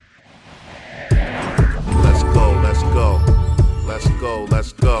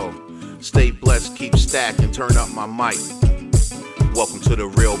let's go. Stay blessed, keep stacking, turn up my mic. Welcome to the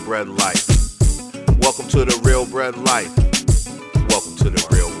Real Bread Life. Welcome to the Real Bread Life. Welcome to the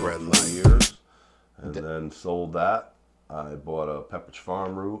Real Bread Life. Years, and then sold that. I bought a Pepperidge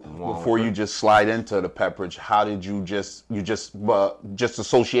Farm route. Before you just slide into the Pepperidge, how did you just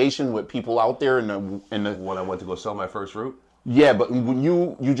association with people out there in the When I went to go sell my first route? Yeah, but when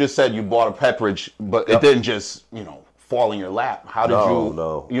you just said you bought a Pepperidge, but it didn't just, fall in your lap. How did you?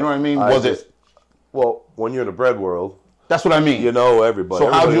 No. You know what I mean? Well, when you're in the bread world, that's what I mean. you know everybody.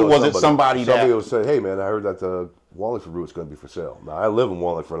 So was it somebody would say, hey man, I heard that the Wallingford route's going to be for sale. Now I live in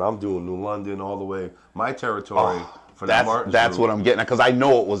Wallingford. I'm doing New London all the way. My territory for that Martin's That's route, what I'm getting at, because I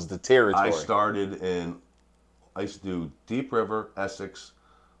know it was the territory. I used to do Deep River, Essex,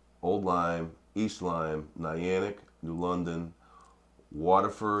 Old Lyme, East Lyme, Niantic, New London,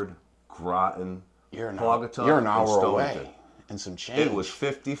 Waterford, Groton, Pawcatuck, you're an hour and away and some change. It was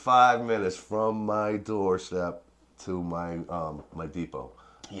 55 minutes from my doorstep to my my depot.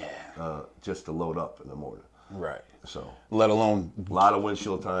 Yeah. Just to load up in the morning. Right. So. Let alone A lot of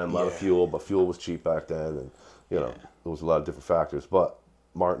windshield time, a lot of fuel, but fuel was cheap back then, and there was a lot of different factors. But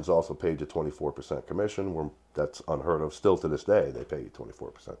Martin's also paid you 24% commission. That's unheard of. Still to this day, they pay you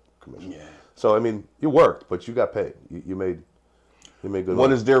 24% commission. Yeah. So I mean, you worked, but you got paid. You made good money.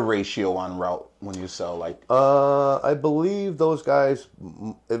 What is their ratio on route when you sell? I believe those guys,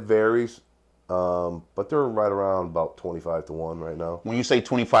 it varies, but they're right around about 25 to 1 right now. When you say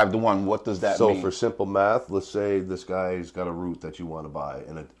 25 to 1, what does that mean? So for simple math, let's say this guy's got a route that you want to buy,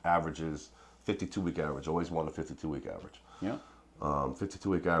 and it averages 52-week average. Always want a 52-week average. Yeah.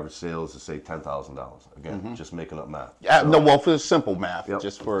 52-week average sales is say $10,000. Again, just making up math. For simple math,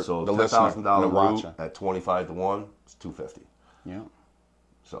 just for the listener and the $10,000 watcher. route at 25 to 1, it's $250. Yeah.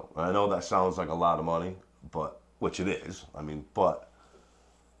 So I know that sounds like a lot of money, which it is. I mean, but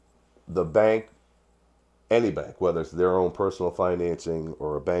the bank, any bank, whether it's their own personal financing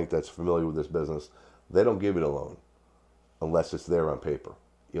or a bank that's familiar with this business, they don't give you the loan unless it's there on paper.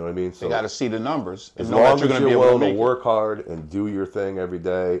 You know what I mean? So they got to see the numbers. As long as you're willing to work hard and do your thing every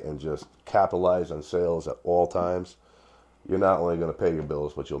day and just capitalize on sales at all times, you're not only going to pay your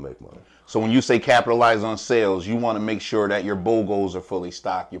bills, but you'll make money. So when you say capitalize on sales, you want to make sure that your BOGOs are fully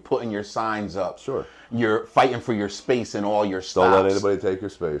stocked. You're putting your signs up. Sure. You're fighting for your space in all your stops. Don't let anybody take your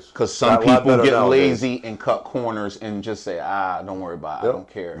space. Because some people get lazy and cut corners and just say, don't worry about it. I don't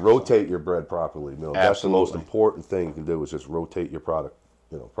care. Rotate your bread properly. That's the most important thing you can do, is just rotate your product,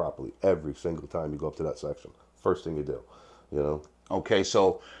 properly every single time you go up to that section. First thing you do, Okay,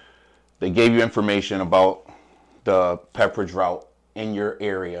 so they gave you information about the Pepperidge route in your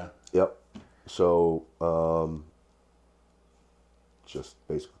area. Yep. So, just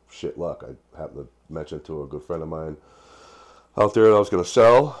basic shit luck. I happened to mention to a good friend of mine out there that I was going to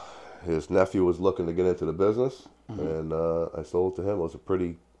sell. His nephew was looking to get into the business, and I sold it to him. It was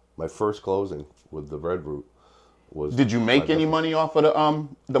my first closing with the bread route. Did you make any money off of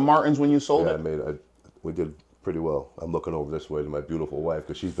the Martins when you sold it? Yeah, we did pretty well. I'm looking over this way to my beautiful wife,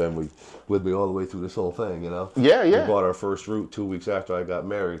 because she's been with me all the way through this whole thing, Yeah. We bought our first route 2 weeks after I got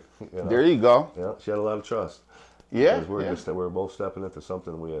married. There you go. Yeah, she had a lot of trust. Yeah. Because we're both stepping into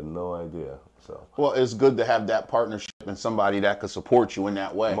something we had no idea. So. Well, it's good to have that partnership and somebody that could support you in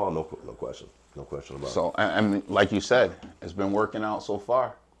that way. No question about it. So, I mean, like you said, it's been working out so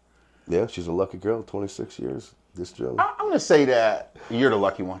far. Yeah, she's a lucky girl. 26 years. This journey. I'm going to say that you're the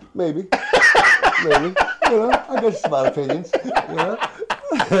lucky one. Maybe. Maybe. I got just about opinions.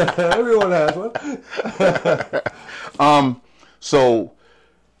 Everyone has one. So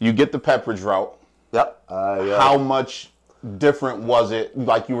you get the Pepperidge route. Yep. How much different was it,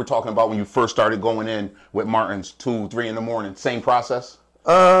 like you were talking about when you first started going in with Martin's 2, 3 in the morning? Same process?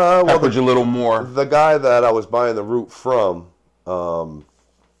 Pepperidge a little more. The guy that I was buying the route from,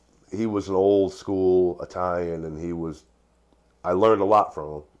 he was an old school Italian, and I learned a lot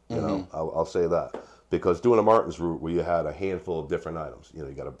from him. I'll say that, because doing a Martin's route where you had a handful of different items, you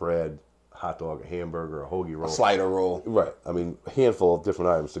got a bread, hot dog, a hamburger, a hoagie roll, a slider roll, right? I mean, a handful of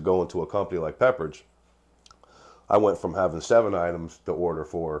different items. To go into a company like Pepperidge, I went from having 7 items to order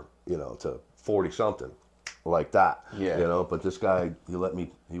for, to 40 something, like that. Yeah. But this guy, he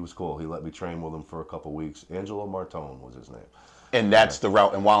was cool. He let me train with him for a couple weeks. Angelo Martone was his name. And that's the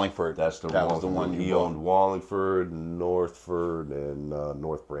route in Wallingford. That was the one. He owned Wallingford, Northford, and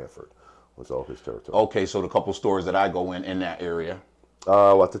North Brantford. Was all his territory. Okay, so the couple stores that I go in that area.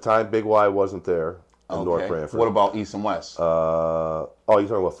 At the time, Big Y wasn't there in North Brantford. What about East and West? You're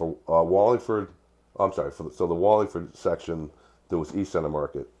talking about for Wallingford. I'm sorry. So the Wallingford section there was East Center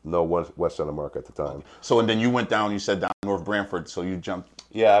Market, no West Center Market at the time. So, and then you went down, you said down North Branford, so you jumped.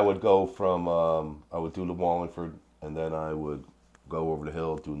 Yeah, I would go from, I would do the Wallingford, and then I would go over the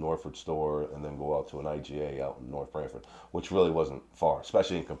hill, do Northford store, and then go out to an IGA out in North Branford, which really wasn't far,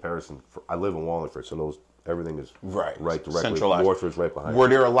 especially in comparison. I live in Wallingford, so everything is right directly. Centralized. Northford's right behind. Were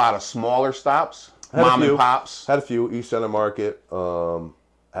there a lot of smaller stops? Mom and pops? Had a few. East Center Market.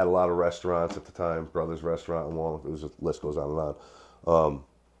 Had a lot of restaurants at the time. Brothers Restaurant in Wallingford. The list goes on and on.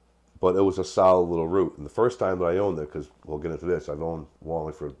 But it was a solid little route. And the first time that I owned it, because we'll get into this, I've owned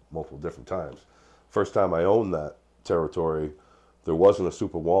Wallingford multiple different times. First time I owned that territory, there wasn't a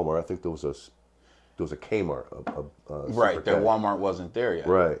Super Walmart. I think there was a Kmart. Right, that Walmart wasn't there yet.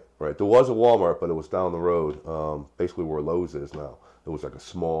 Right. There was a Walmart, but it was down the road, basically where Lowe's is now. It was like a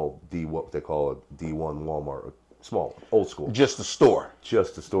small what they call a D1 Walmart, small, old school. Just a store.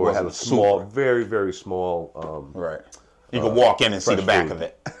 Just a store. It had a small, very, very small. Right. You could walk in and see the back of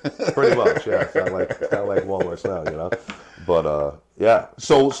it. Pretty much, yeah. It's not like Walmart's now, you know. But yeah.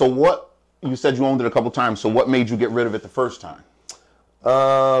 So what? You said you owned it a couple times. So what made you get rid of it the first time?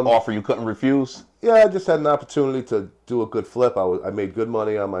 Offer you couldn't refuse? Yeah, I just had an opportunity to do a good flip. I made good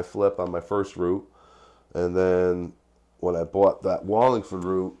money on my flip on my first route, and then when I bought that Wallingford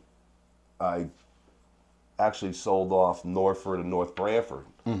route, I actually sold off Northford and North Branford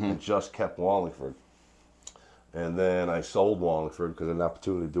and just kept Wallingford. And then I sold Wallingford because I had an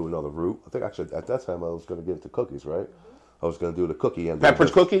opportunity to do another route. I think actually at that time I was going to get into cookies, right? I was going to do the cookie end.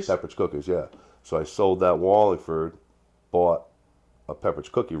 Pepperidge cookies? Pepperidge cookies, yeah. So I sold that Wallingford, bought a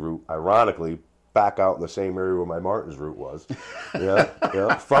Pepperidge cookie route, ironically, back out in the same area where my Martin's route was. Yeah.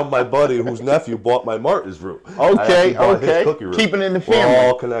 From my buddy whose nephew bought my Martin's route. Okay. His cookie route. Keeping in the family. We're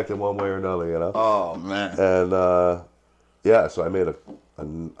all connected one way or another, you know? Oh, man. And, yeah, so I made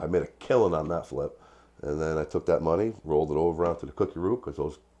a killing on that flip. And then I took that money, rolled it over onto the cookie route,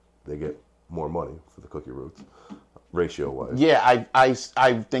 because they get more money for the cookie routes, ratio-wise. Yeah, I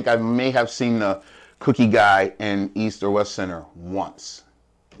think I may have seen the cookie guy in East or West Center once,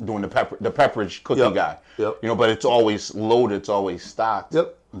 doing the Pepperidge cookie guy. Yep. You know, but it's always loaded, it's always stocked.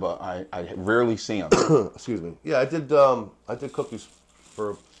 Yep. But I rarely see them. Excuse me. Yeah, I did cookies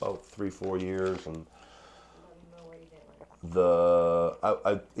for about 3-4 years, and it's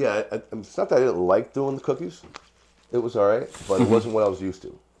not that I didn't like doing the cookies. It was all right, but it wasn't what I was used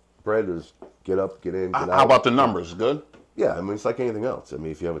to. Bread is get up, get in, get out. How about the numbers? Good? Yeah, I mean, it's like anything else. I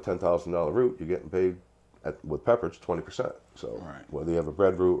mean, if you have a $10,000 route, you're getting paid with Pepperidge 20%. So whether you have a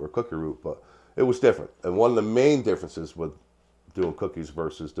bread route or cookie route, but it was different. And one of the main differences with doing cookies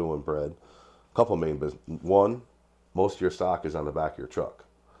versus doing bread, a couple of main business. One, most of your stock is on the back of your truck.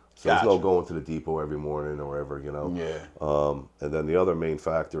 So there's no going to the depot every morning or whatever, you know. Yeah. And then the other main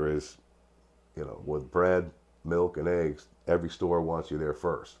factor is, you know, with bread, milk, and eggs, every store wants you there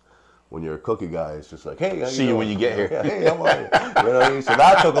first. When you're a cookie guy, it's just like, hey, see you when you get here. Yeah, hey, how are you? You know what I mean? So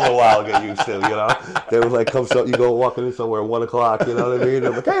that took a little while to get used to, you know. They was like, you go walking in somewhere at 1 o'clock, you know what I mean?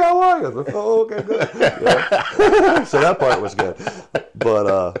 They're like, hey, how are you? I was like, oh, okay, good. Yeah. So that part was good. But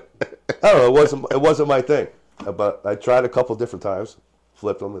I don't know, it wasn't my thing. But I tried a couple different times,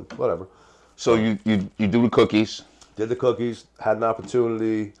 flipped them and whatever. So you do the cookies. Did the cookies, had an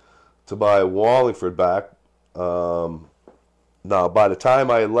opportunity to buy Wallingford back. Now, by the time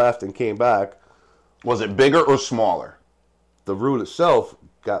I left and came back, was it bigger or smaller? The route itself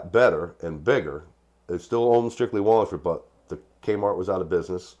got better and bigger. It still owned strictly Wallingford, but the Kmart was out of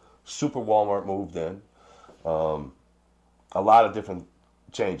business. Super Walmart moved in. A lot of different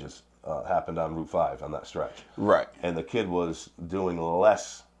changes happened on Route 5 on that stretch. Right. And the kid was doing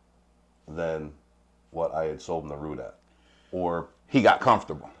less than what I had sold him the route at. Or he got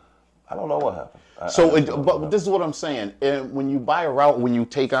comfortable. I don't know what happened. But this is what I'm saying. When you buy a route, when you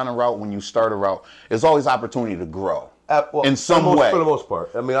take on a route, when you start a route, there's always opportunity to grow in some way. For the most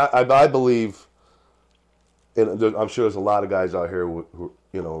part. I mean, I believe, and I'm sure there's a lot of guys out here who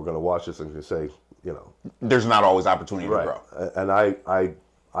you know, are going to watch this and can say, you know. There's not always opportunity to grow. And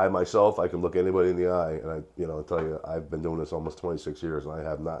I myself, I can look anybody in the eye and I'll tell you, I've been doing this almost 26 years and I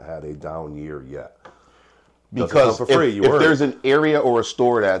have not had a down year yet. Because if there's an area or a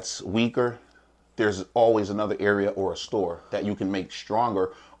store that's weaker, there's always another area or a store that you can make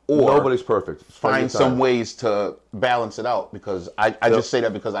stronger, or nobody's perfect. Find some ways to balance it out. Because I just say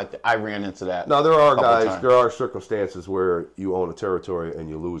that because I ran into that. Now there are circumstances where you own a territory and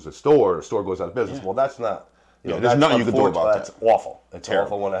you lose a store goes out of business. Yeah. Well, that's not. There's nothing you can do about that. That's awful. It's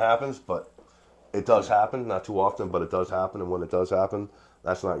terrible when it happens, but it does happen. Not too often, but it does happen. And when it does happen,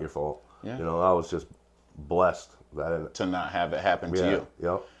 that's not your fault. Yeah. You know, I was just blessed to not have it happen to you.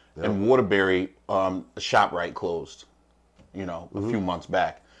 Yep. And Waterbury, ShopRite closed. you know, a few months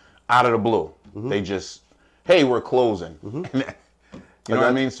back, out of the blue. They just, hey, we're closing. You know what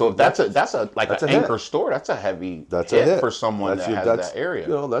I mean? So if that's an anchor store, that's a heavy hit for someone that has that area.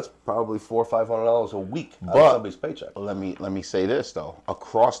 You know, that's probably $400 or $500 a week out of But somebody's paycheck. let me say this though: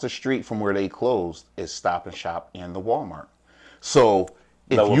 across the street from where they closed is Stop and Shop and the Walmart. So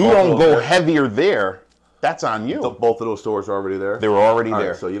if Now, you both don't of go those- heavier there, that's on you. Both of those stores are already there? They were already All right,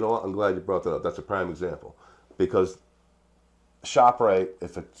 there. so you know what? I'm glad you brought that up. That's a prime example. Because ShopRite,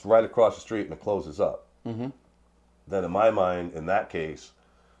 if it's right across the street and it closes up, then in my mind, in that case,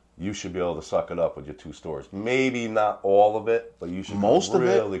 you should be able to suck it up with your two stores. Maybe not all of it, but you should Most be of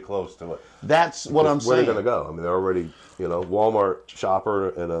it? really close to it. That's what I'm Where saying. are they going to go? I mean, they're already, you know, Walmart shopper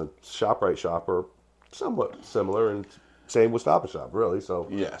and a ShopRite shopper, somewhat similar, and same with Stop and Shop, really. So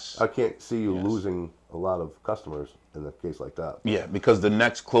Yes. I can't see you losing a lot of customers in a case like that. Yeah, because the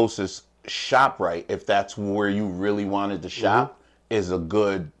next closest ShopRite, if that's where you really wanted to shop, is a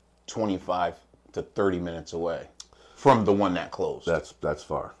good 25 to 30 minutes away from the one that closed. That's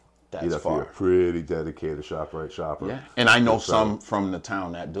far. That's You'd have to be far. a pretty dedicated ShopRite shopper. Yeah, and I know some from the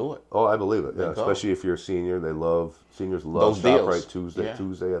town that do it. Oh, I believe it. Yeah, go. especially if you're a senior, seniors love Those deals. ShopRite Tuesday. Yeah.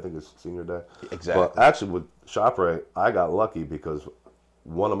 Tuesday, I think it's Senior Day. Exactly. But actually, with ShopRite, I got lucky because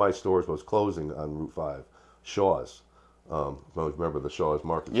one of my stores was closing on Route 5, Shaw's. Remember the Shaw's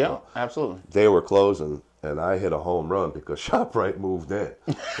Market? Yeah, store? absolutely. They were closing, and I hit a home run because ShopRite moved in.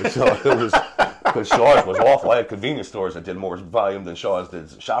 And so it was because Shaw's was awful. I had convenience stores that did more volume than Shaw's did.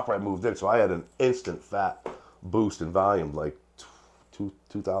 ShopRite moved in, so I had an instant fat boost in volume, like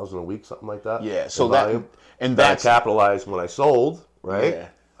 2,000 a week, something like that. Yeah, so in that- volume. and That I that's- capitalized when I sold, right? Yeah.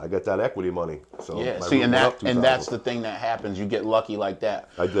 I got that equity money. So Yeah, my see, route and went up that's 2,000. the thing that happens. You get lucky like that.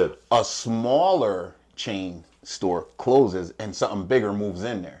 I did. A smaller chain store closes and something bigger moves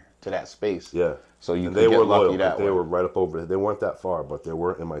in there to that space. Yeah. So you and could they get were lucky loyal. that They way. were right up over. They weren't that far, but they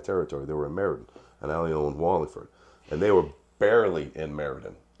weren't in my territory. They were in Meriden, and I only owned Wallingford, and they were barely in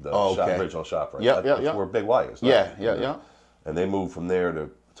Meriden, the original shop, right? Yeah, That's where Big Y is. Yeah, yeah. And they moved from there to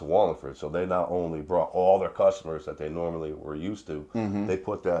Wallingford, so they not only brought all their customers that they normally were used to, Mm-hmm. they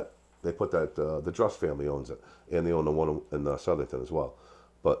put that the Drust family owns it, and they own the one in Southington as well.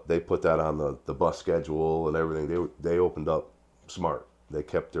 But they put that on the bus schedule and everything. They opened up smart. They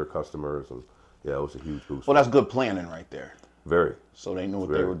kept their customers, and yeah, it was a huge boost. Well, that's good planning right there. Very. So they knew what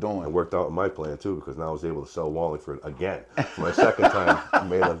Very. they were It doing. worked out in my plan too, because now I was able to sell Wallingford again for my second time.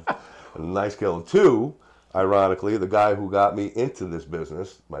 Made a nice killing. Two, ironically, the guy who got me into this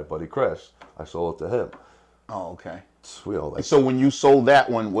business, my buddy Chris, I sold it to him. Oh, okay. You know, like, So when you sold that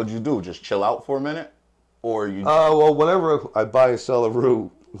one, what'd you do? Just chill out for a minute? Or you... well, whenever I buy and sell a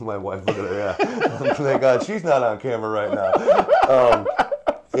root, my wife, look at her, yeah. Thank God she's not on camera right now.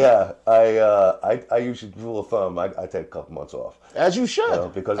 Yeah, I usually rule of thumb. I take a couple months off. As you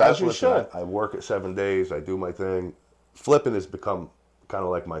should. Because as I work at 7 days. I do my thing. Flipping has become kind of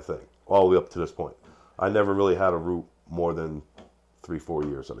like my thing all the way up to this point. I never really had a route more than 3-4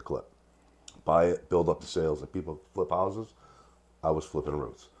 years at a clip. Buy it, build up the sales, and people flip houses. I was flipping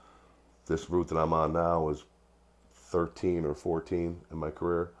routes. This route that I'm on now is 13 or 14 in my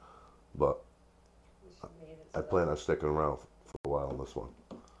career, but I plan on sticking around for a while on this one.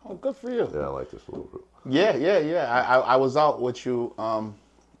 Oh, good for you. Yeah, I like this little route. Yeah. I was out with you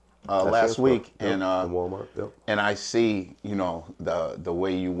last week, Yep, and in Walmart. Yep. and I see, you know, the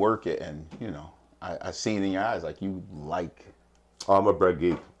way you work it, and you know, I see it in your eyes, like you like. Oh, I'm a bread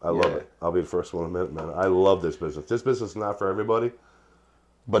geek. I love Yeah. it. I'll be the first one to admit it, man. I love this business. This business is not for everybody.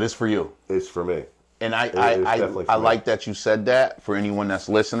 But it's for you. It's for me. And is definitely for I me. like that you said that for anyone that's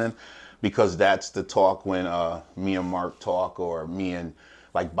listening, because that's the talk when me and Mark talk, or me and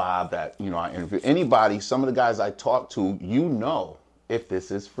like Bob that, you know, I interview. Anybody, some of the guys I talk to, you know if this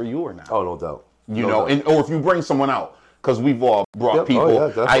is for you or not. Oh, no doubt. You No know, doubt. and or if you bring someone out, because we've all brought Yep. Oh, people. yeah,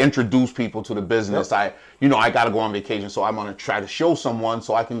 definitely. I introduce people to the business. Yep. I got to go on vacation, so I'm gonna try to show someone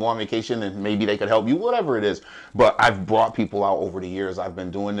so I can go on vacation and maybe they could help you, whatever it is. But I've brought people out over the years. I've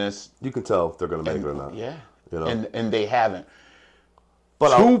been doing this. You can tell if they're going to make it or not. Yeah, You know? and they haven't.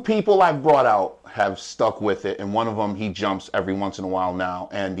 But Two people I've brought out have stuck with it, and one of them he jumps every once in a while now,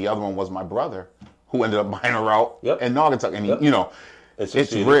 and the other one was my brother, who ended up buying a route Yep. in Naugatuck, and he, Yep. you know, It's it's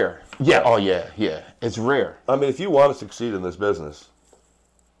succeeded. rare. Yeah. Oh yeah. It's rare. I mean, if you want to succeed in this business,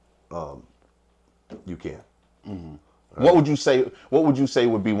 you can. What would you say? What would you say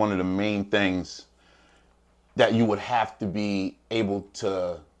would be one of the main things that you would have to be able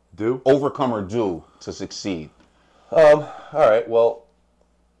to Do? overcome or do to succeed? All right. Well,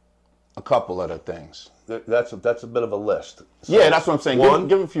 a couple of the things. That's a bit of a list. So Yeah, that's what I'm saying. One,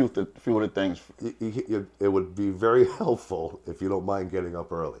 Give a few of the things. it would be very helpful if you don't mind getting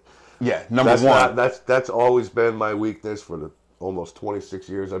up early. Yeah, number one. That's always been my weakness for the almost 26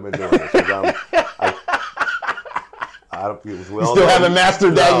 years I've been doing this. You still haven't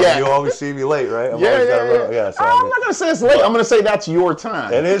mastered that yet. You always see me late, right? So I'm not gonna say it's late. I'm gonna say that's your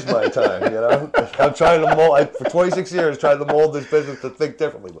time. It is my time, you know. I'm trying to mold. For 26 years, trying to mold this business to think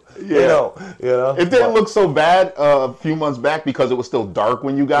differently. Yeah. You know. It didn't look so bad a few months back because it was still dark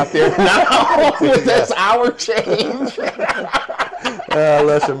when you got there. Now with this hour change.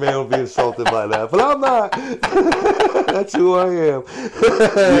 Lesser man will be insulted by that, but I'm not. That's who I am.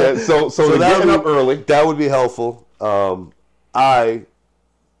 Yeah. So getting up early. That would be helpful. Even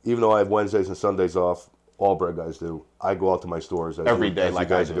though I have Wednesdays and Sundays off, all bread guys do. I go out to my stores every day,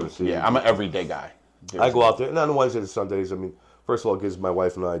 like I do. Yeah, I'm an everyday guy. I go out there, and on Wednesdays and Sundays, I mean, first of all, it gives my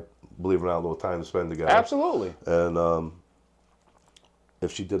wife and I, believe it or not, a little time to spend together. Absolutely. And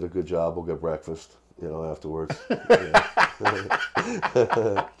if she did a good job, we'll get breakfast, afterwards.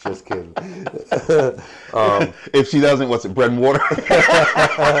 Just kidding. If she doesn't, what's it, bread and water?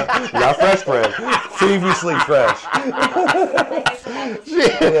 Not fresh bread. Previously fresh.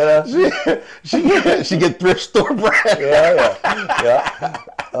 She get thrift store bread. Yeah.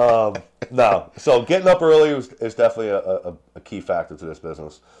 No. So getting up early is definitely a key factor to this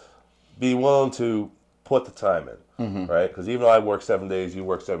business. Be willing to put the time in, right? Because even though I work 7 days, you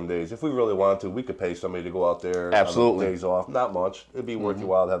work 7 days. If we really wanted to, we could pay somebody to go out there. Absolutely. On days off. Not much. It'd be worth your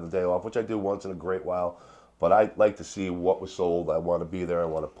while to have the day off, which I do once in a great while. But I like to see what was sold. I want to be there. I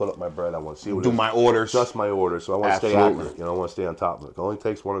want to put up my bread. I want to see what my orders. Just my orders. So I want to stay accurate. I want to stay on top of it. It only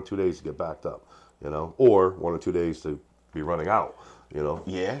takes 1 or 2 days to get backed up, or 1 or 2 days to be running out,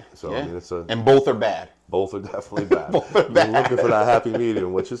 Yeah. So yeah. I mean, and both are bad. Both are definitely bad. Both are bad. You're looking for that happy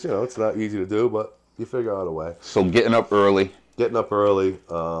medium, which is, it's not easy to do, but you figure out a way. So getting up early.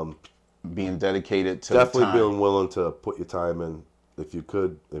 Being dedicated to definitely the time. being willing to put your time in. If you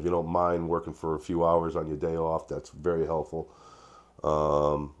don't mind working for a few hours on your day off, that's very helpful.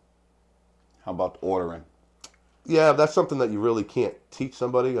 How about ordering? Yeah, that's something that you really can't teach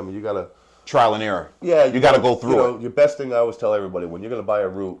somebody. I mean, you got to... Trial and error. Yeah. You got to go through it. Your best thing I always tell everybody, when you're going to buy a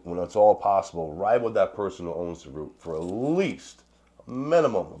route, when it's all possible, ride with that person who owns the route for at least a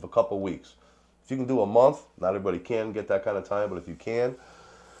minimum of a couple weeks. If you can do a month, not everybody can get that kind of time, but if you can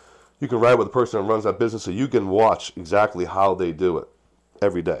ride with the person that runs that business so you can watch exactly how they do it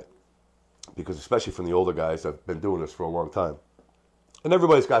every day. Because especially from the older guys that have been doing this for a long time. And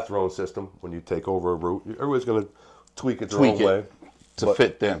everybody's got their own system. When you take over a route, everybody's going to tweak it their own way. To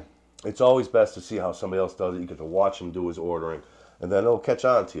fit them. It's always best to see how somebody else does it. You get to watch him do his ordering. And then it'll catch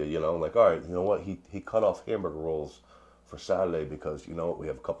on to you, like, all right, you know what? He cut off hamburger rolls for Saturday because, we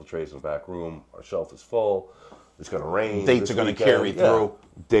have a couple trays in the back room. Our shelf is full. It's going to rain. Dates are going to carry through.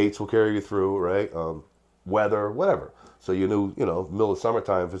 Dates will carry you through, right? Weather, whatever. So middle of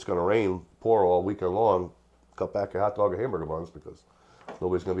summertime, if it's going to rain, pour all weekend long, cut back your hot dog or hamburger buns because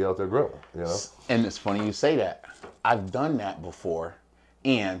nobody's going to be out there grilling, And it's funny you say that. I've done that before,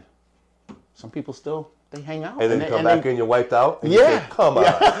 and some people still, they hang out. And then come back and you're wiped out? And yeah. You say, come on.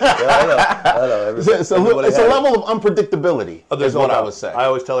 Yeah, I know. It's a level of unpredictability, is what I would say. I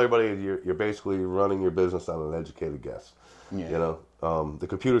always tell everybody you're basically running your business on an educated guess. Yeah. The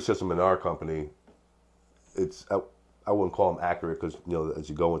computer system in our company, I wouldn't call them accurate because, as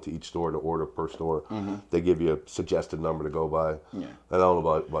you go into each store to order per store, they give you a suggested number to go by. Yeah. I don't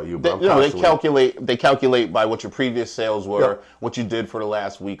know about you, but they calculate by what your previous sales were, what you did for the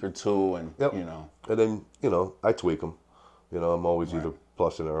last week or two, and, And then, I tweak them. I'm always either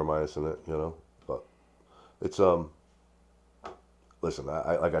plus in it or minus in it, But it's, listen,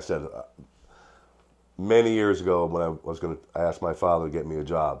 like I said, many years ago when I asked my father to get me a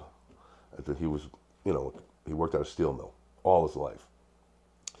job. He was, he worked at a steel mill all his life.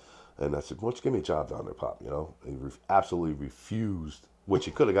 And I said, why don't you give me a job down there, Pop, He absolutely refused, which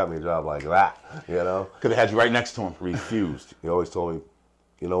he could have got me a job like that, Could have had you right next to him. Refused. He always told me,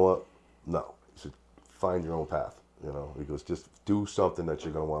 you know what? No. He said, find your own path, He goes, just do something that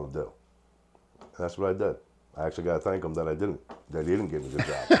you're going to want to do. And that's what I did. I actually got to thank him that he didn't give me the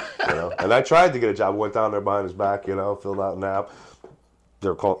job, And I tried to get a job, went down there behind his back, filled out an app.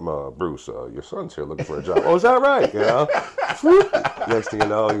 They're calling Bruce, your son's here looking for a job. Oh, is that right? Next thing you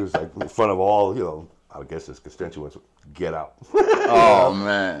know, he was like in front of all, I guess his constituents, get out. Oh,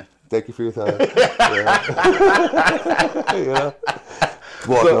 man. Thank you for your time.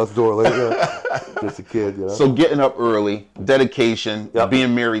 Walking out the door like just a kid, So getting up early, dedication,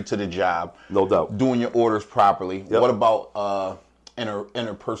 being married to the job. No doubt. Doing your orders properly. Yep. What about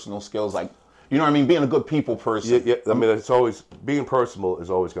interpersonal skills, like, you know what I mean, being a good people person. Yeah, I mean, it's always being personal is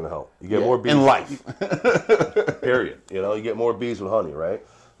always going to help. You get more bees in life. Period. You know, you get more bees with honey, right?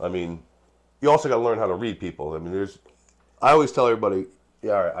 I mean, you also got to learn how to read people. I mean, I always tell everybody,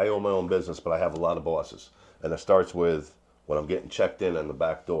 yeah, all right, I own my own business, but I have a lot of bosses, and it starts with when I'm getting checked in the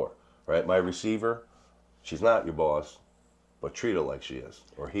back door, right? My receiver, she's not your boss, but treat her like she is,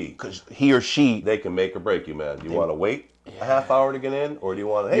 or he. Because he or she, They can make or break you, man. You want to wait a half hour to get in, or do you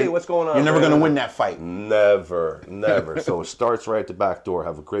want to, hey, what's going on? you're never man? going to win that fight. Never. So it starts right at the back door.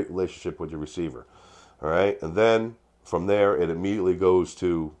 Have a great relationship with your receiver, all right? And then from there, it immediately goes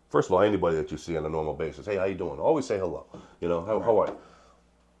to, first of all, anybody that you see on a normal basis. Hey, how you doing? Always say hello. You know, how are you?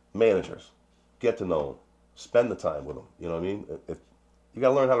 Managers, get to know them. Spend the time with them. You know what I mean? You got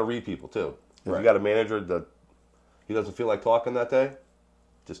to learn how to read people, too. If you got a manager that he doesn't feel like talking that day,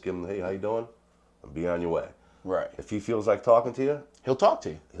 just give him, hey, how you doing? And be on your way. Right. If he feels like talking to you, He'll talk to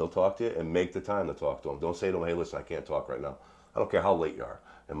you. he'll talk to you and make the time to talk to him. Don't say to him, hey, listen, I can't talk right now. I don't care how late you are.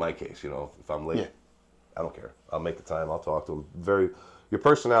 In my case, you know, if I'm late, Yeah. I don't care. I'll make the time. I'll talk to him. Your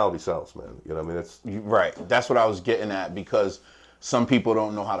personality sells, man. You know what I mean? It's Right. That's what I was getting at, because some people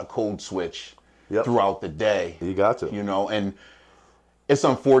don't know how to code switch throughout the day. You got to. You know, and it's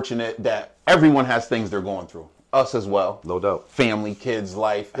unfortunate that everyone has things they're going through. Us as well. No doubt. Family, kids,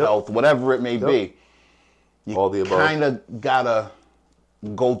 life, health, whatever it may be. You All the above. kind of got to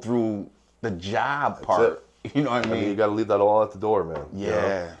go through the job part. You know what I mean? You got to leave that all at the door, man. you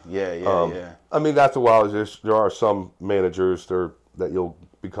know? Yeah. I mean, after a while, there are some managers that you'll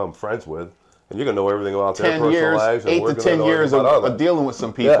become friends with, and you're gonna know everything about their 10 personal years, lives. And 8 we're to gonna 10 know years everything about of ours. dealing with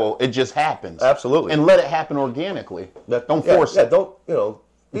some people, it just happens. Absolutely. And let it happen organically. Don't force Yeah, it. don't,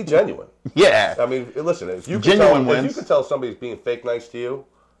 be genuine. Yeah. I mean, listen, if you Genuine if wins. you can tell somebody's being fake nice to you,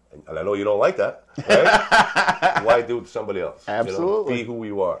 and I know you don't like that, right? Why do it to somebody else? Absolutely. Be who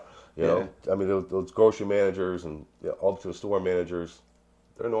you are. You know, I mean, those grocery managers and all to the store managers,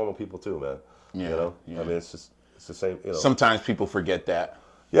 they're normal people too, man. Yeah, You know, yeah. I mean, it's the same. You know. Sometimes people forget that.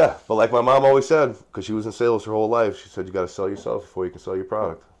 Yeah, but like my mom always said, because she was in sales her whole life, she said you got to sell yourself before you can sell your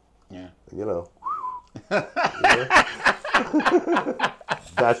product. Yeah. And, you know.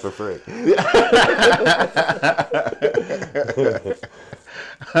 That's for free.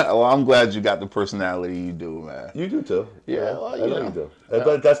 Well, I'm glad you got the personality you do, man. You do too. Yeah, well, I know yeah. you do.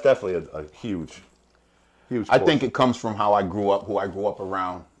 But that's definitely a huge. I think it comes from how I grew up, who I grew up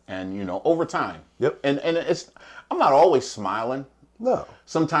around, and over time. Yep. And I'm not always smiling. No.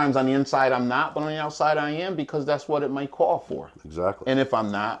 Sometimes on the inside I'm not, but on the outside I am, because that's what it might call for. Exactly. And if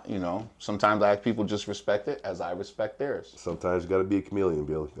I'm not, sometimes I have people just respect it as I respect theirs. Sometimes you got to be a chameleon,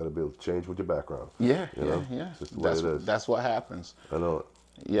 Bill. You got to be able to change with your background. Yeah, know? yeah. It's just the way it is. That's what happens. I know it.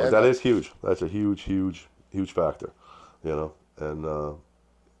 Yeah, But that is huge. That's a huge, huge, huge factor. And and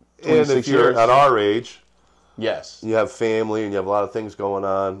 26 if you're years. at our age, Yes. you have family and you have a lot of things going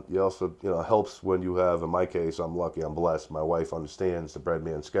on. You also, it helps when you have, in my case, I'm lucky, I'm blessed. My wife understands the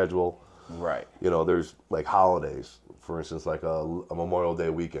breadman schedule. Right. There's like holidays, for instance, like a Memorial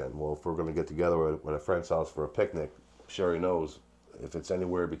Day weekend. Well, if we're going to get together at a friend's house for a picnic, Sherry knows if it's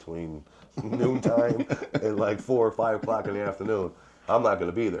anywhere between noontime and like 4 or 5 o'clock in the afternoon, I'm not going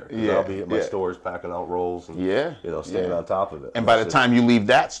to be there. I'll be at my stores packing out rolls and staying on top of it. And by the time you leave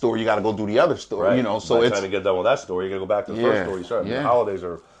that store, you got to go do the other store. Right. So by the it's time you get done with that store, you're going to go back to the first store you started. Yeah. The holidays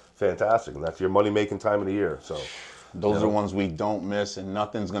are fantastic, and that's your money-making time of the year. So those are the ones we don't miss, and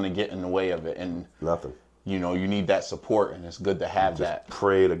nothing's going to get in the way of it. And nothing. you need that support, and it's good to have Just that.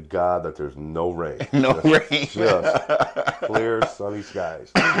 pray to God that there's no rain. No rain. Just clear, sunny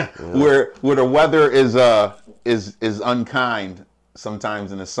skies. Where the weather is unkind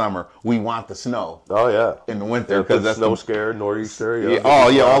sometimes in the summer, we want the snow. Oh yeah. In the winter, Because because that's snow scared, nor'easter. Yeah,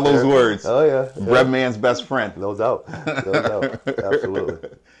 all those words. Oh yeah. Bread man's best friend. No doubt. No doubt. Absolutely.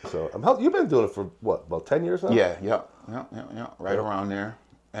 So you've been doing it for what, about 10 years now? Yeah. Right around there.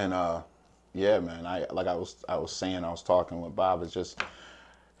 And yeah, man. I was saying, I was talking with Bob. It's just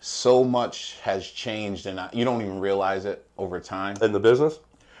so much has changed, and you don't even realize it over time. In the business?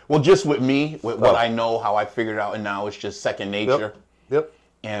 Well, just with me, with what I know, how I figured it out, and now it's just second nature. Yep.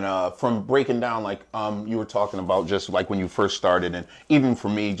 And from breaking down, like you were talking about, just like when you first started, and even for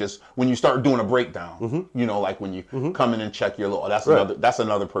me, just when you start doing a breakdown, like when you come in and check your little, that's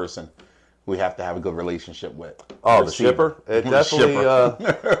another person we have to have a good relationship with. Oh, the shipper? It definitely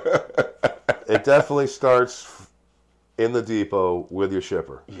it definitely starts in the depot with your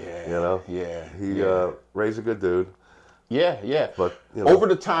shipper. Yeah. He Ray's a good dude. Yeah. But over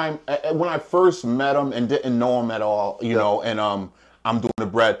the time, when I first met him and didn't know him at all, and I'm doing the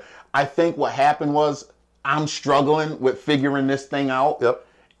bread, I think what happened was I'm struggling with figuring this thing out. Yep.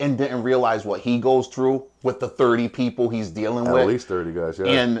 And didn't realize what he goes through with the 30 people he's dealing At with. least 30 guys, yeah.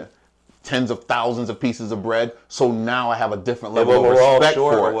 And tens of thousands of pieces of bread. So now I have a different And level when of we're all respect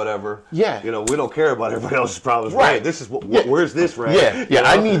short for or it. whatever, Yeah. you know, we don't care about everybody else's problems. Right. Ray, this is Yeah. where's this, Ray? Yeah, yeah. You know?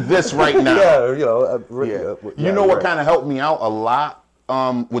 I need this right now. Yeah, you know. You know what kind of helped me out a lot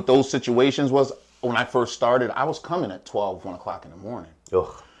with those situations was when I first started, I was coming at 12, 1 o'clock in the morning.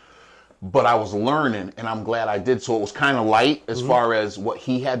 Ugh. But I was learning, and I'm glad I did. So it was kind of light as far as what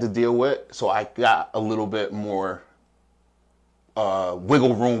he had to deal with. So I got a little bit more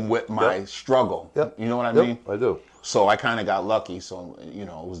wiggle room with my struggle. Yep. You know what I Yep, mean? I do. So I kind of got lucky. So, you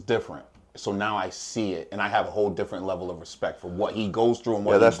know, it was different. So now I see it, and I have a whole different level of respect for what he goes through and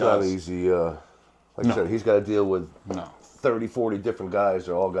what Yeah, he that's does. not easy. Like I said, he's got to deal with No. 30, 40 different guys.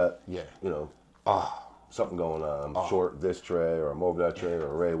 They all got, Yeah. you know, something going on. I'm short this tray, or I'm over that tray, or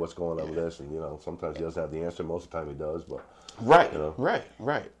Ray, what's going on with this? And, you know, sometimes he doesn't have the answer. Most of the time he does, but. Right, You know? right.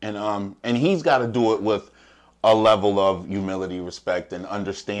 And he's got to do it with a level of humility, respect, and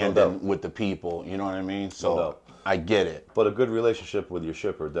understanding doubt. with the people. You know what I mean? So doubt. I get it. But a good relationship with your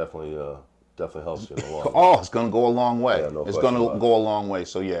shipper definitely helps you in the long run. Oh, it's gonna go a long way. Yeah, no It's question gonna about it. go a long way.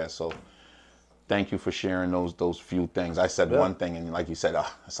 So yeah, so thank you for sharing those few things. I said one thing, and like you said,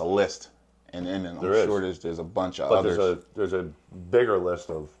 it's a list, and I'm There sure is. there's a bunch of But others. there's a bigger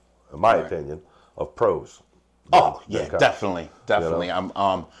list of, in my opinion, of pros. Oh than yeah, cons. definitely.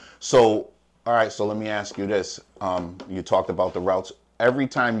 So all right. So let me ask you this. You talked about the routes. Every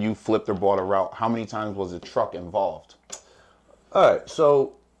time you flipped or bought a route, how many times was the truck involved? All right,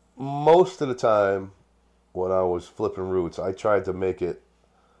 so most of the time when I was flipping routes, I tried to make it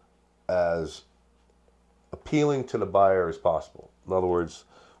as appealing to the buyer as possible. In other words,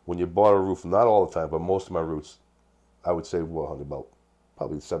 when you bought a roof, not all the time, but most of my routes, I would say, well, about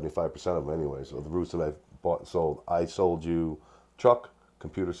probably 75% of them anyways, of the routes that I've bought and sold, I sold you truck,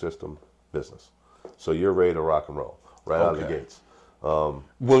 computer system, business. So you're ready to rock and roll right out of the Okay. gates.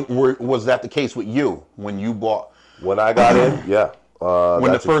 Was that the case with you when you bought? When I got in, yeah. When the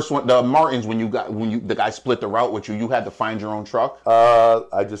that's first one, the Martins, the guy split the route with you, you had to find your own truck.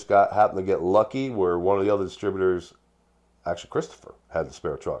 I just happened to get lucky where one of the other distributors, actually Christopher, had the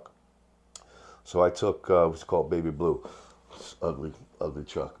spare truck. So I took what's called Baby Blue. It's ugly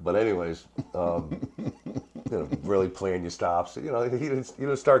truck. But anyways, you know, really playing your stops. You know, you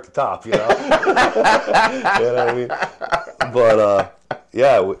didn't start the top. You know, you know what I mean. But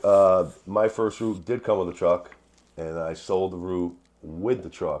my first route did come with a truck, and I sold the route with the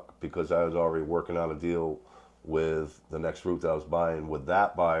truck because I was already working on a deal with the next route that I was buying with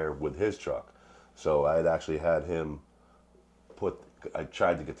that buyer with his truck. So I had actually had him I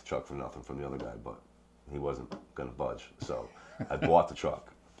tried to get the truck for nothing from the other guy, but he wasn't going to budge. So I bought the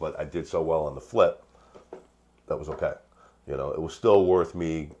truck, but I did so well on the flip, that was okay. You know, it was still worth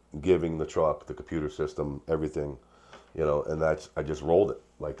me giving the truck, the computer system, everything, you know, and I just rolled it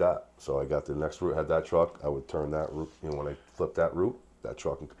like that. So I got the next route, had that truck, I would turn that route, you know, when I flipped that route, that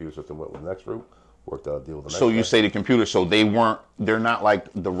truck and computer system went with the next route, worked out a deal with the next So you guy. say the computer, so they're not like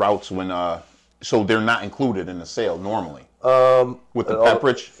the routes when, so they're not included in the sale normally? With the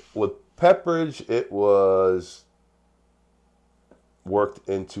Pepperidge? With Pepperidge, it was worked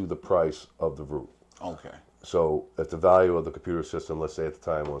into the price of the route. Okay. So if the value of the computer system, let's say at the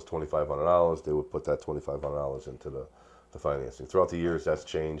time was $2,500, they would put that $2,500 into the financing. Throughout the years, that's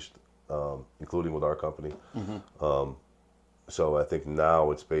changed, including with our company. So I think now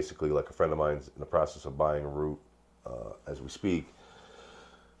it's basically like a friend of mine's in the process of buying a route as we speak.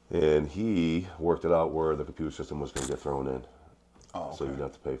 And he worked it out where the computer system was going to get thrown in. Oh, okay. So you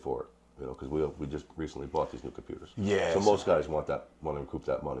have to pay for it, you know, because we just recently bought these new computers. Yeah, So so- most guys want to recoup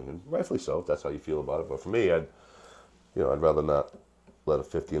that money, and rightfully so. If that's how you feel about it. But for me, I'd rather not let a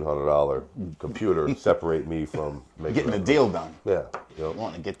 $1,500 computer separate me from making Getting the deal done. Yeah, you know,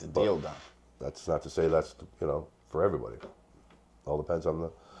 Wanting to get the deal done. that's not to say that's for everybody. All depends on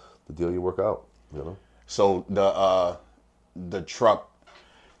the deal you work out. You know. So the truck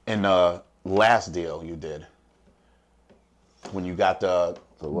in the last deal you did, when you got the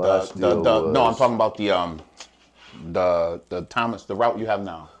last deal no, I'm was- talking about the Thomas, the route you have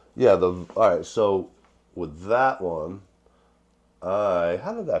now. Yeah. All right. So with that one,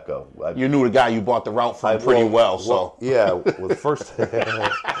 how did that go? You knew the guy you bought the route from pretty well, so yeah. Well, the first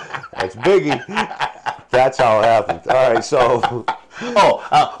that's Biggie. That's how it happened. All right. So.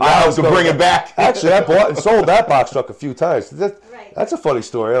 I have to bring it back. Actually, I bought and sold that box truck a few times. That's a funny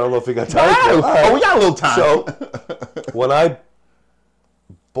story. I don't know if you got time for it. All right. Oh, we got a little time. So when I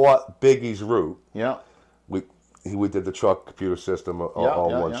bought Biggie's route, yeah. we did the truck computer system all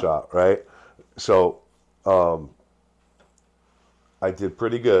Yeah, one yeah. shot, right? So I did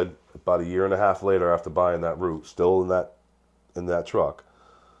pretty good. About a year and a half later, after buying that route, still in that truck,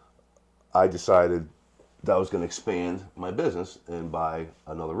 I decided that I was going to expand my business and buy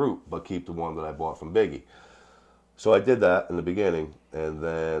another route, but keep the one that I bought from Biggie. So I did that in the beginning, and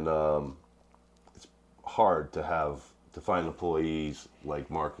then it's hard to find employees like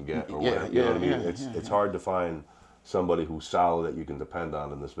Mark can get, or whatever. You know what I mean? It's hard to find somebody who's solid that you can depend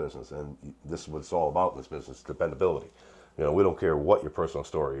on in this business, and this is what it's all about in this business: dependability. You know, we don't care what your personal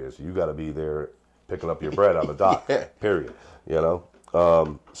story is. You got to be there picking up your bread on the dock. Period. You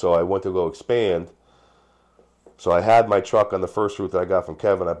know. So I went to go expand. So I had my truck on the first route that I got from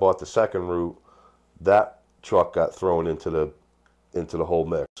Kevin. I bought the second route. That truck got thrown into the whole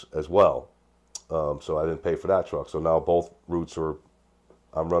mix as well. So I didn't pay for that truck. So now both routes are,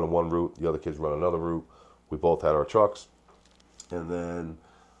 I'm running one route, the other kids run another route. We both had our trucks. And then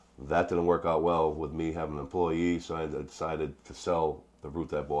that didn't work out well with me having an employee, so I decided to sell the route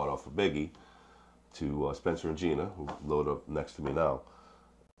that I bought off of Biggie to Spencer and Gina, who load up next to me now.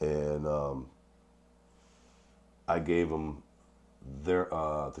 And I gave them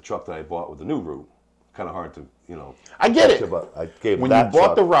the truck that I bought with the new route. Kind of hard to, you know. I get it. But I gave when that you bought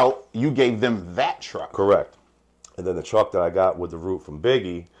truck, the route, you gave them that truck. Correct. And then the truck that I got with the route from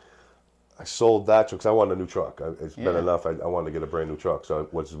Biggie, I sold that truck because I wanted a new truck. It's been enough. I wanted to get a brand new truck, so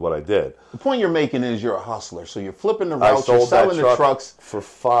which is what I did. The point you're making is you're a hustler. So you're flipping the I routes, you're sold selling that the truck trucks. for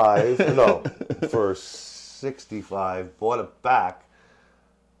for 65. Bought it back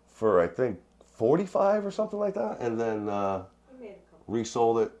for I think 45 or something like that, and then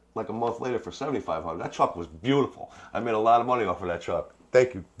resold it like a month later for 7,500. That truck was beautiful. I made a lot of money off of that truck.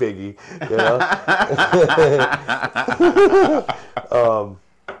 Thank you, Biggie. You know?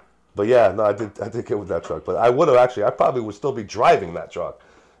 But yeah, no, I did get with that truck. But I probably would still be driving that truck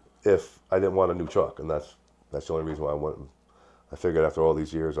if I didn't want a new truck, and that's the only reason why I went. I figured after all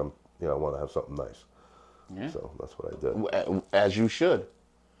these years, I want to have something nice. Yeah. So that's what I did. As you should.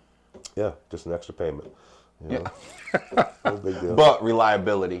 Yeah, just an extra payment. You know? Yeah. No big deal. But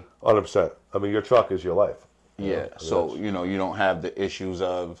reliability. 100%. I mean, your truck is your life. Yeah. So you don't have the issues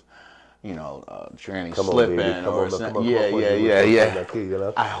of, tranny slipping or something. Yeah. Key, you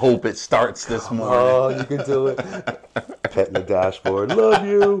know? I hope it starts this morning. Oh, you can do it. Petting the dashboard. Love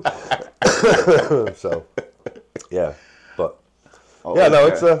you. So, yeah. But,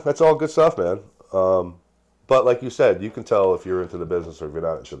 it's all good stuff, man. But like you said, you can tell if you're into the business or if you're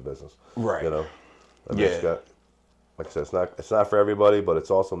not into the business. Right. You know? I mean, like I said, it's not for everybody, but it's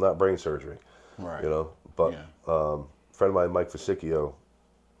also not brain surgery. Right. You know? But a friend of mine, Mike Fasicchio,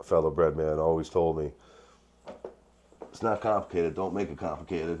 a fellow bread man, always told me, it's not complicated. Don't make it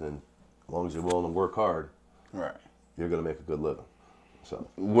complicated. And as long as you're willing to work hard, right, you're going to make a good living. So,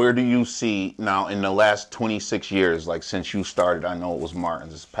 where do you see now in the last 26 years, like since you started, I know it was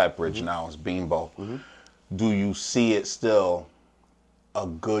Martin's, it's Pepperidge, now it's Beanbo. Mm-hmm. Do you see it still a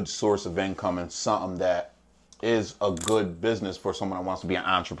good source of income and something that is a good business for someone that wants to be an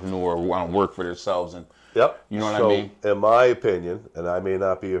entrepreneur or want to work for themselves? And yep. You know what I mean? In my opinion, and I may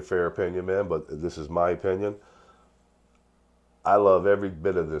not be a fair opinion, man, but this is my opinion, I love every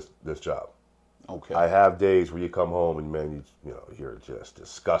bit of this job. Okay. I have days where you come home and, man, you're just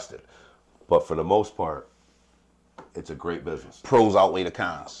disgusted. But for the most part, it's a great business. Pros outweigh the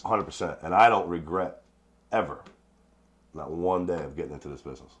cons. 100%. And I don't regret ever, not one day, of getting into this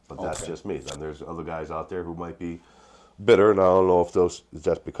business. But that's just me. And there's other guys out there who might be bitter, and I don't know if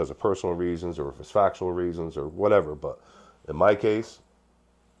that's because of personal reasons or if it's factual reasons or whatever. But in my case,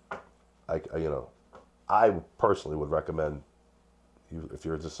 I personally would recommend you, if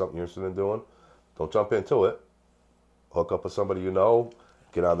you're just something you're interested in doing, don't jump into it. Hook up with somebody you know,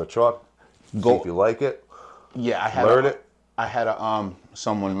 get on the truck, see if you like it. Yeah, I had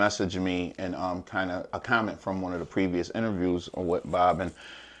someone message me and kind of a comment from one of the previous interviews with Bob, and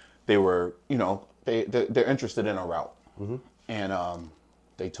they were, they're interested in a route, mm-hmm. and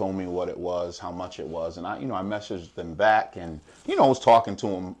they told me what it was, how much it was, and I messaged them back, and was talking to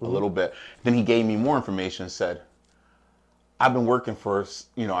him mm-hmm. a little bit. Then he gave me more information and said, I've been working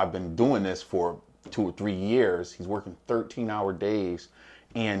I've been doing this for 2 or 3 years. He's working 13-hour days,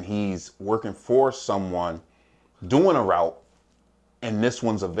 and he's working for someone doing a route, and this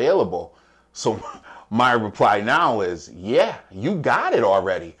one's available. So my reply now is, yeah, you got it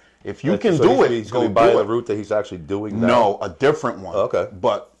already. If you can do it, he's going to be buying the route that he's actually doing now? No, a different one. Okay.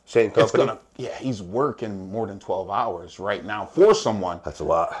 But same company? He's working more than 12 hours right now for someone. That's a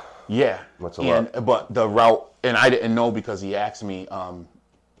lot. Yeah. That's a lot. But the route, and I didn't know because he asked me,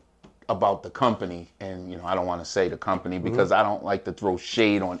 about the company, and I don't want to say the company because I don't like to throw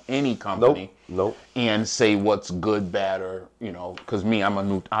shade on any company. Nope. And say what's good, bad, or because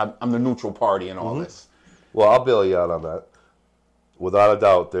I'm the neutral party in all this. Well, I'll bail you out on that. Without a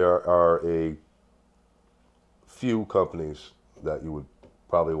doubt, there are a few companies that you would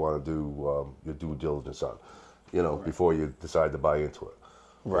probably want to do your due diligence on, before you decide to buy into it.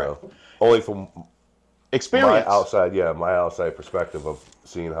 Right. Only from experience. my outside perspective of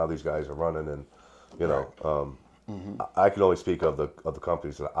seeing how these guys are running, and I can only speak of the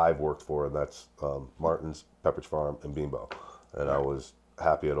companies that I've worked for, and that's Martin's, Pepperidge Farm, and Beanbo, and I was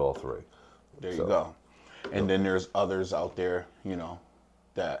happy at all three. There you go. And then there's others out there,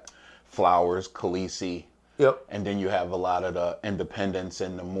 that Flowers, Khaleesi. Yep. And then you have a lot of the independents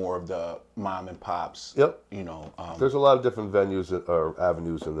and the more of the mom and pops. Yep. There's a lot of different venues or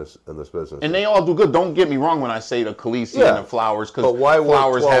avenues in this business. And they all do good. Don't get me wrong when I say the Khaleesi and the Flowers, because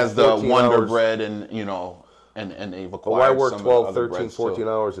Flowers 12, has the 14 Wonder hours? Bread and and they've acquired why work some 12, other 13, breads 14 too.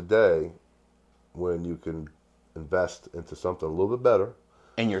 hours a day when you can invest into something a little bit better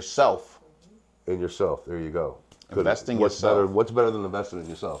And yourself. in yourself? There you go. Investing what's yourself. What's better than investing in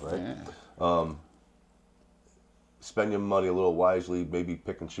yourself, right? Yeah. Spend your money a little wisely, maybe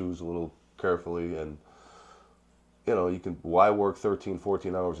pick and choose a little carefully, and you can. Why work 13,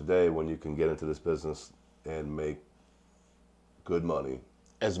 14 hours a day when you can get into this business and make good money?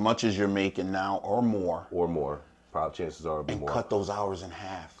 As much as you're making now or more. Or more. Probably chances are it'll be And more. cut those hours in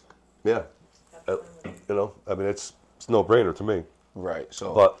half. Yeah. I mean, it's no brainer to me. Right.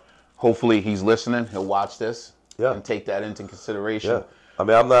 So But hopefully he's listening. He'll watch this Yeah. and take that into consideration. yeah, I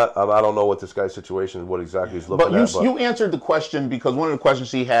mean, I don't know what this guy's situation, what exactly he's looking But at. you answered the question, because one of the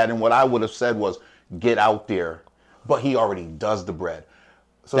questions he had, and what I would have said was, get out there. But he already does the bread.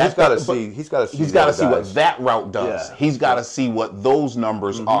 So he's got to see. He's got to see. He's got to see what that route does. Yeah. He's got to see what those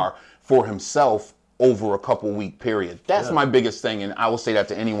numbers are for himself over a couple-week period. That's my biggest thing, and I will say that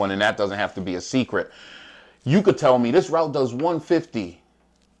to anyone, and that doesn't have to be a secret. You could tell me this route does 150.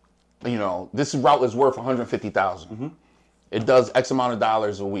 This route is worth 150,000. It does X amount of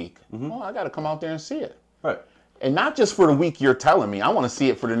dollars a week. Well, I got to come out there and see it. Right. And not just for the week you're telling me. I want to see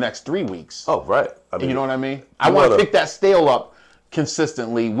it for the next 3 weeks. Oh, right. I mean, You know what I mean? I want to pick that stale up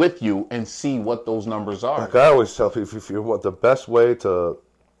consistently with you and see what those numbers are. Like I always tell people, if you want the best way to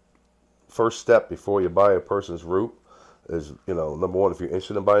first step before you buy a person's route is, number one, if you're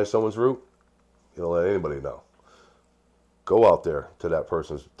interested in buying someone's route, let anybody know. Go out there to that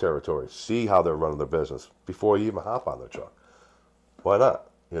person's territory. See how they're running their business before you even hop on their truck. Why not?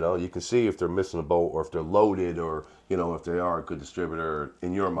 You can see if they're missing a boat, or if they're loaded, or, if they are a good distributor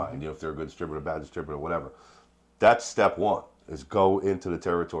in your mind, if they're a good distributor, bad distributor, whatever. That's step one, is go into the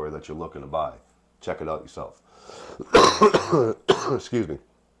territory that you're looking to buy. Check it out yourself. Excuse me.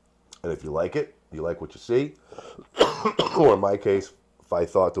 And if you like it, you like what you see, or in my case, if I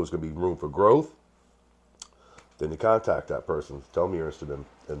thought there was going to be room for growth, then you contact that person. Tell them you're interested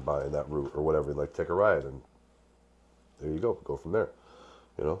in buying that route or whatever. Like, take a ride, and there you go. Go from there.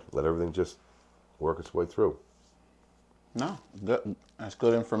 Let everything just work its way through. No, good. That's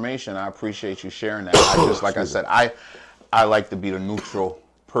good information. I appreciate you sharing that. I just, like I said, I like to be the neutral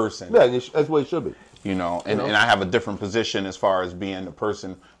person. Yeah, that's what it should be. And I have a different position as far as being the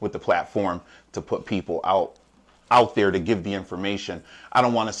person with the platform to put people out there to give the information. I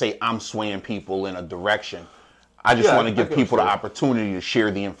don't want to say I'm swaying people in a direction. I just want to give people the opportunity to share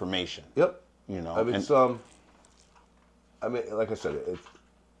the information. Yep. I mean, like I said, it's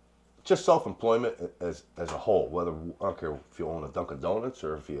just self-employment as a whole. Whether, I don't care if you own a Dunkin' Donuts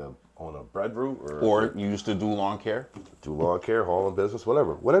or if you own a bread route or you used to do lawn care, hauling business,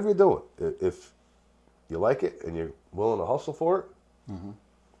 whatever you're doing. If you like it and you're willing to hustle for it,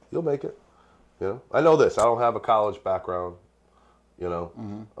 you'll make it. I know this. I don't have a college background. You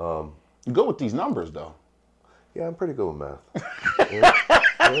go with these numbers, though. Yeah, I'm pretty good with math.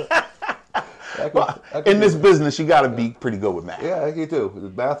 In this business, you got to be pretty good with math. Yeah, you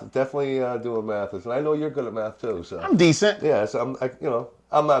do. Math, definitely doing math. And I know you're good at math too. So I'm decent. Yeah, so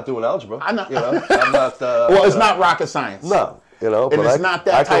I'm not doing algebra. I'm not. I'm not. Well, it's not rocket science. No, but it's not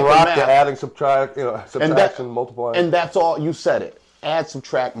that I can type of rock math. the adding, subtraction, multiplying. And that's all. You said it. Add,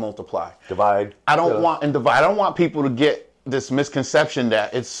 subtract, multiply. Divide. I don't want people to get this misconception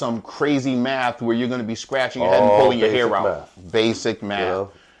that it's some crazy math where you're going to be scratching your head and pulling your hair out. Basic math.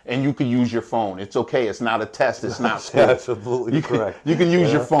 And you can use your phone. It's okay. It's not a test. It's not school. Absolutely correct. You can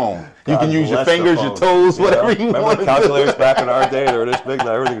use your phone. You can use your fingers, your toes, whatever you want. Remember calculators back in our day? They were this big.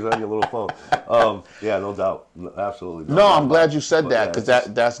 Now everything's on your little phone. Yeah, no doubt. Absolutely. No, I'm glad you said that, because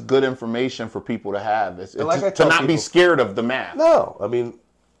that's good information for people to have. It's like to not be scared of the math. No, I mean,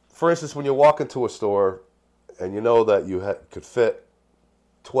 for instance, when you walk into a store and you know that you could fit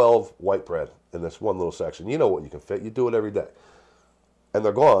 12 white bread in this one little section, you know what you can fit. You do it every day. And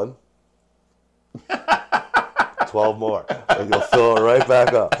they're gone. 12 more. And you'll fill it right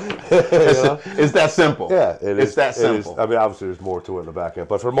back up. It's that simple. Yeah, it is. It's that simple. I mean, obviously, there's more to it in the back end.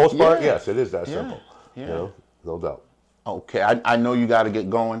 But for the most part, yes, it is that simple. Yeah. No doubt. Okay, I know you got to get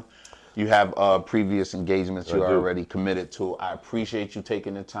going. You have previous engagements you are already committed to. I appreciate you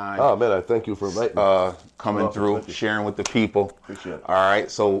taking the time. Oh, man, I thank you for inviting me. Coming through, sharing with the people. Appreciate it. All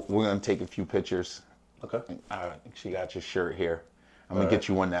right, so we're going to take a few pictures. Okay. She got your shirt here. I'm going to get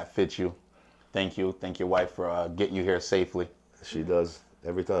you one that fits you. Thank you. Thank your wife for getting you here safely. She does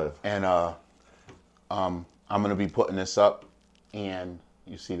every time. And I'm going to be putting this up, and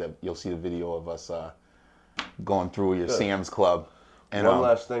you'll see the video of us going through your Sam's Club. And one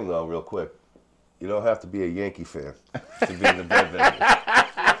last thing, though, real quick. You don't have to be a Yankee fan to be in the bread vendor.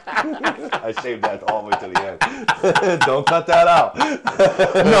 I saved that all the way to the end. Don't cut that out.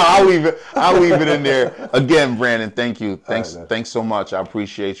 No, I'll leave it in there. Again, Brandon, thank you. Thanks so much. I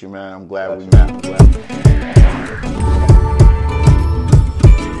appreciate you, man. I'm glad we met.